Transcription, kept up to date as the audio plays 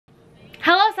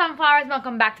Sunflowers,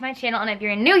 welcome back to my channel, and if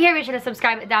you're new here, be sure to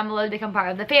subscribe down below to become part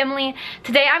of the family.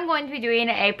 Today I'm going to be doing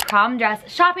a prom dress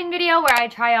shopping video where I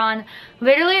try on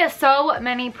literally so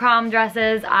many prom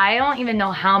dresses. I don't even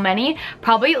know how many,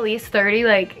 probably at least 30,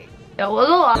 like a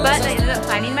little lot. But I ended up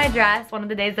finding my dress one of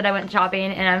the days that I went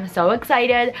shopping, and I'm so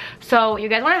excited. So you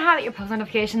guys want to have your post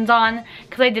notifications on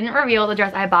because I didn't reveal the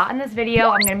dress I bought in this video.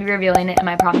 I'm going to be revealing it in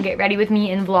my prom get ready with me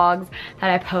in vlogs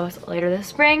that I post later this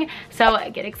spring. So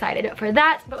get excited for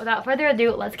that. But without further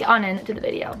ado, let's get on into the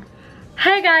video.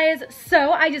 Hey guys,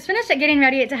 so I just finished getting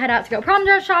ready to head out to go prom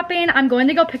dress shopping. I'm going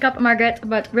to go pick up Margaret,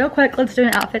 but real quick, let's do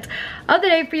an outfit of the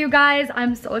day for you guys.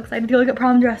 I'm so excited to look at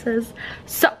prom dresses.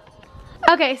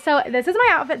 Okay, so this is my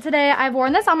outfit today. I've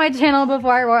worn this on my channel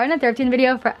before. I wore it in a thrifting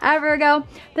video forever ago.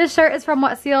 This shirt is from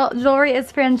What Seal. Jewelry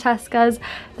is Francesca's.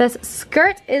 This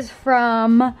skirt is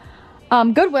from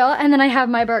Goodwill. And then I have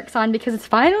my Birks on because it's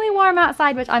finally warm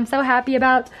outside, which I'm so happy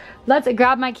about. Let's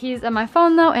grab my keys and my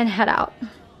phone though and head out.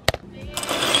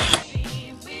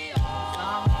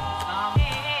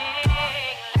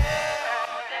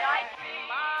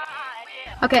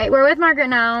 Okay, we're with Margaret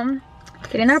now,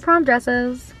 getting our prom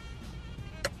dresses.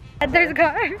 There's a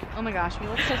car. Oh my gosh, we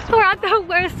look so stupid. We're at the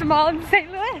worst mall in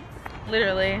St. Louis.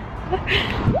 Literally.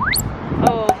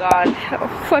 Oh god.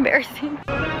 So embarrassing.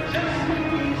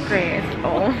 Grace.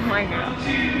 Oh my gosh.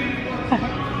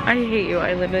 I hate you.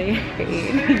 I literally hate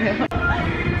you.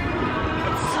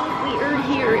 It's so weird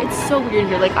here. It's so weird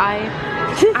here. Like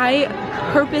I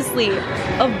purposely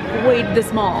avoid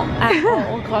this mall at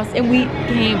all costs, and we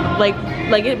came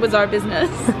like it was our business.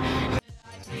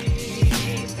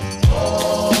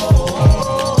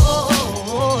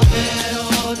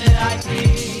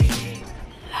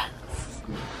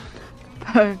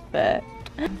 Perfect.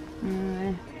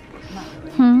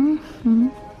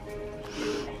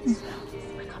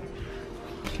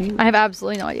 I have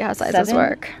absolutely no idea how sizes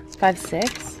work. It's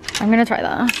 5'6". I'm gonna try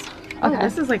this. Okay. Oh,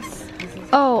 This is like.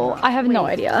 Oh, I have no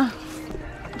idea.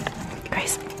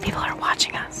 Grace, people are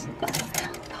watching us.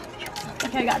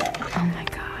 Okay, I got it. Oh my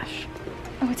gosh.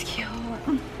 Oh, it's cute.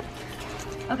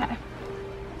 Okay.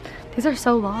 These are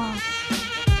so long.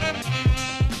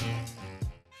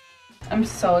 I'm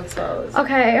so exposed.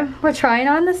 Okay, we're trying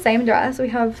on the same dress. We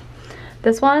have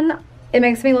this one. It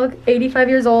makes me look 85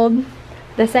 years old.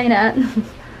 This ain't it.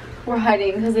 We're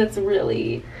hiding because it's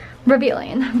really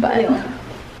revealing, but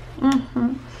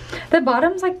the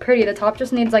bottom's like pretty. The top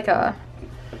just needs like a.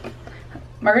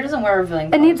 Margaret doesn't wear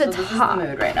revealing. It needs a so top. This is the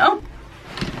mood right now.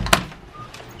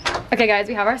 Okay, guys,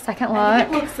 we have our second look. I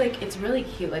think it looks like it's really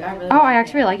cute. Like I really. Oh, I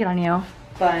actually really like it on you.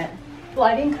 But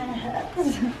lighting kind of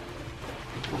hits.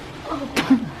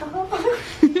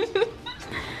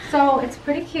 So it's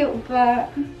pretty cute,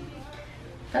 but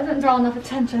doesn't draw enough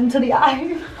attention to the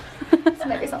eye. So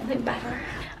maybe something better.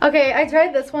 Okay, I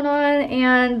tried this one on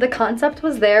and the concept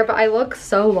was there, but I look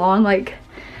so long. Like,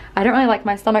 I don't really like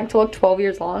my stomach to look 12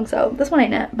 years long, so this one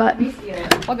ain't it. But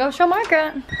I'll go show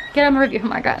Margaret. Get him a review from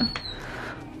Margaret.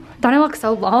 Don't I look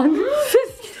so long?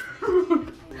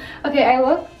 Okay, I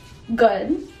look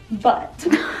good, but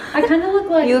I kind of look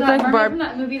like you look that like mermaid from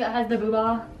that movie that has the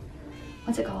booba.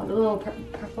 What's it called? The little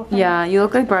purple thing? yeah, you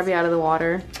look like Barbie out of the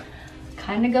water.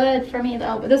 Kind of good for me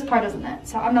though, but this part isn't it.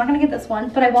 So I'm not gonna get this one,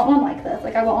 but I want one like this.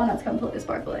 Like I want one that's completely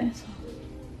sparkly. So.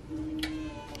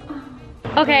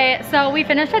 Okay, so we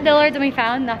finished at Dillard's and we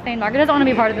found nothing. Margaret doesn't want to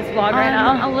be part of this vlog right now.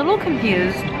 I'm a little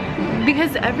confused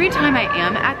because every time I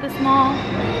am at this mall,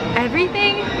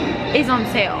 everything is on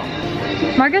sale.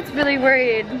 Margaret's really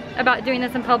worried about doing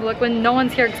this in public when no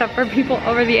one's here except for people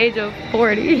over the age of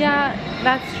 40. Yeah,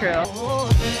 that's true.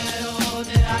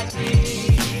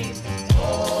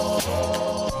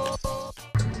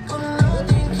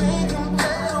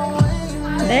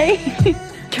 Hey.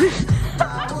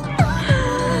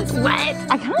 What?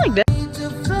 I kind of like this.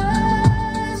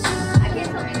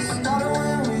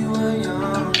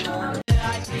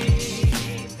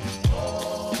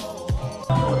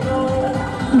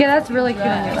 Yeah, that's really cute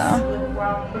on you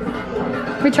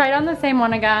though. We tried on the same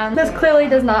one again. This clearly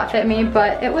does not fit me,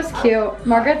 but it was cute.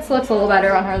 Margaret's looks a little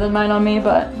better on her than mine on me,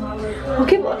 but we'll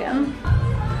keep looking.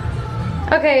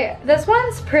 Okay, this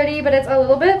one's pretty, but it's a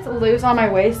little bit loose on my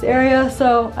waist area,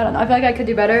 so I don't know. I feel like I could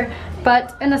do better.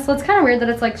 But in the slit's kind of weird that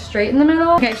it's like straight in the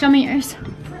middle. Okay, show me yours.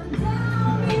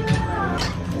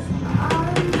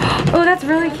 Oh, that's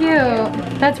really cute.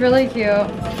 That's really cute.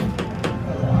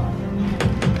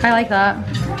 I like that.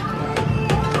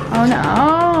 Oh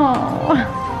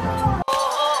no.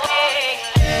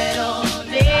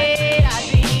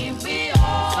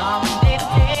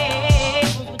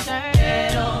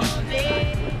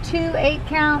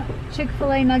 8-count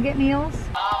Chick-fil-A nugget meals.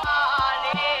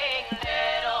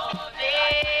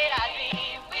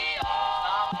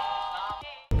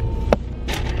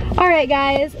 Alright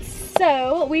guys,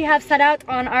 so we have set out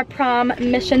on our prom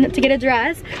mission to get a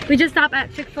dress. We just stopped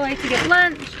at Chick-fil-A to get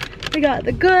lunch. We got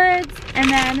the goods, and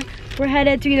then we're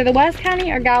headed to either the West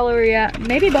County or Galleria,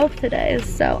 maybe both today,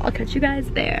 so I'll catch you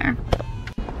guys there.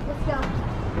 Let's go.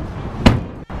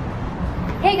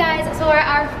 Hey guys, so we're at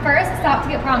our first stop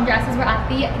to get prom dresses. We're at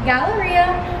the Galleria,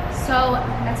 so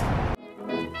let's go.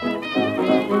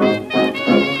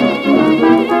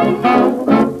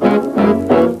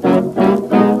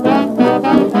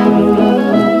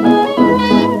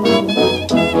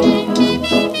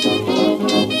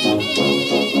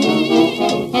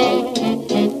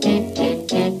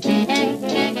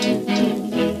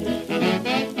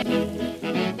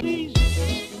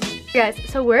 Guys,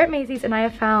 so we're at Macy's and I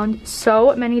have found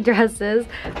so many dresses.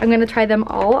 I'm gonna try them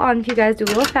all on for you guys, do a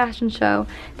little fashion show.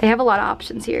 They have a lot of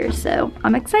options here, so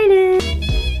I'm excited.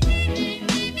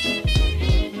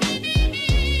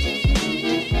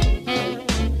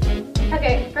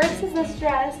 Okay, first is this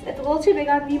dress. It's a little too big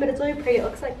on me, but it's really pretty. It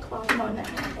looks like cloth on it.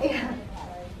 Yeah.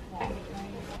 Okay.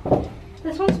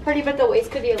 This one's pretty, but the waist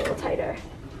could be a little tighter.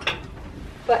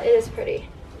 But it is pretty.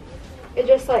 It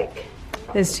just like...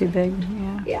 It's too big,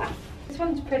 yeah. Yeah. This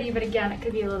one's pretty, but again, it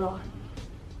could be a little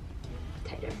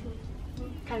tighter.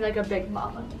 Kind of like a big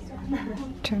mom on this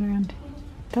one. Turn around.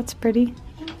 That's pretty.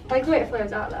 I like the way it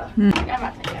flares out though. I'm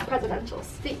about to make a presidential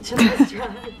speech in this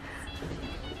dress.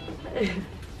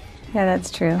 Yeah,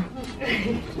 that's true.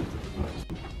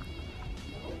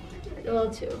 A little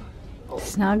too old.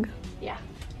 Snug? Yeah.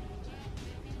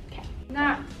 Okay.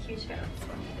 Not huge hair.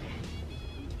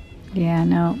 Yeah,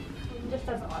 no. It just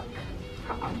doesn't look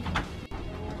prom.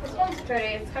 This one's pretty.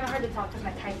 It's kind of hard to tell because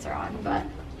my tights are on, but.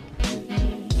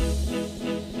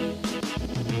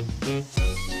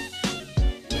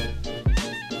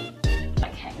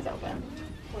 Like hangs open.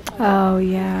 Oh,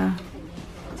 yeah.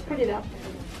 It's pretty though.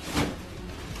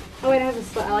 Oh wait, it has a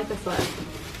slit. I like the slit.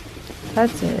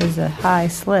 Is a high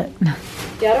slit.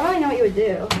 Yeah, I don't really know what you would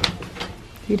do.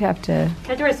 You'd have to... I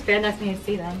have to wear spandex and you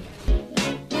see them.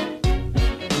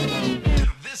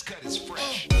 This cut is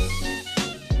fresh.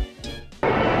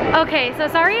 Okay, so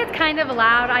sorry it's kind of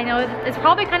loud. I know it's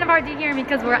probably kind of hard to hear me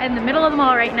because we're in the middle of the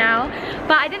mall right now.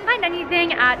 But I didn't find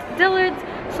anything at Dillard's,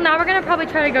 so now we're gonna probably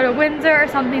try to go to Windsor or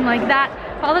something like that.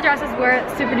 All the dresses were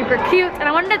super duper cute, and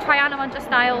I wanted to try on a bunch of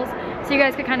styles so you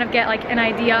guys could kind of get like an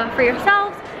idea for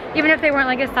yourselves, even if they weren't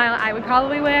like a style I would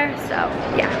probably wear, so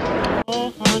yeah.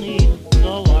 Oh honey,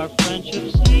 so our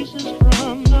friendship ceases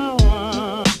from now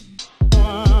on.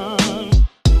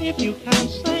 If you can't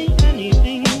say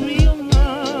anything real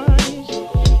nice,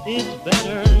 it's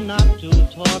better not to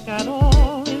talk at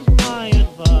all, is my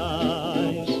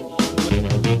advice.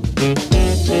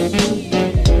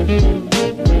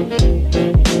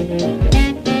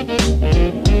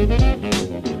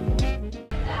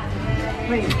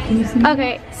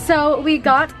 Okay, so we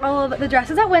got all of the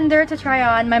dresses at Windsor to try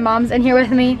on. My mom's in here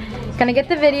with me, gonna get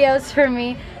the videos for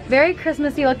me. Very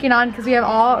Christmassy looking on because we have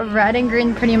all red and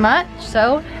green pretty much,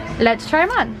 so let's try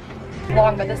them on.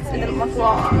 Long, but this didn't look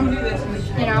long,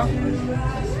 you know?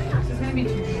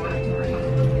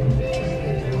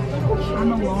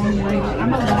 I'm a long way.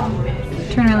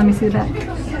 Turn around, let me see the back.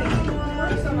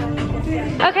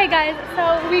 Okay guys,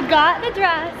 so we got the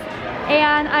dress.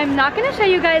 And I'm not gonna show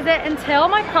you guys it until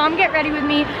my prom get ready with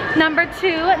me number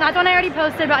 2. Not the one I already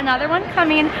posted, but another one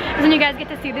coming. Is when you guys get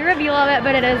to see the reveal of it,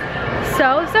 but it is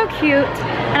so, so cute.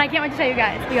 And I can't wait to show you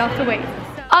guys. We all have to wait.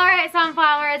 Alright,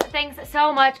 Sunflowers, thanks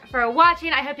so much for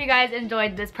watching. I hope you guys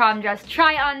enjoyed this prom dress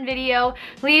try-on video.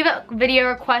 Leave video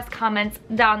request comments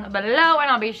down below, and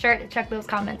I'll be sure to check those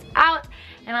comments out.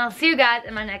 And I'll see you guys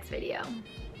in my next video.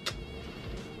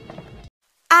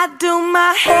 I do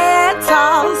my hair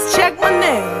toss, check my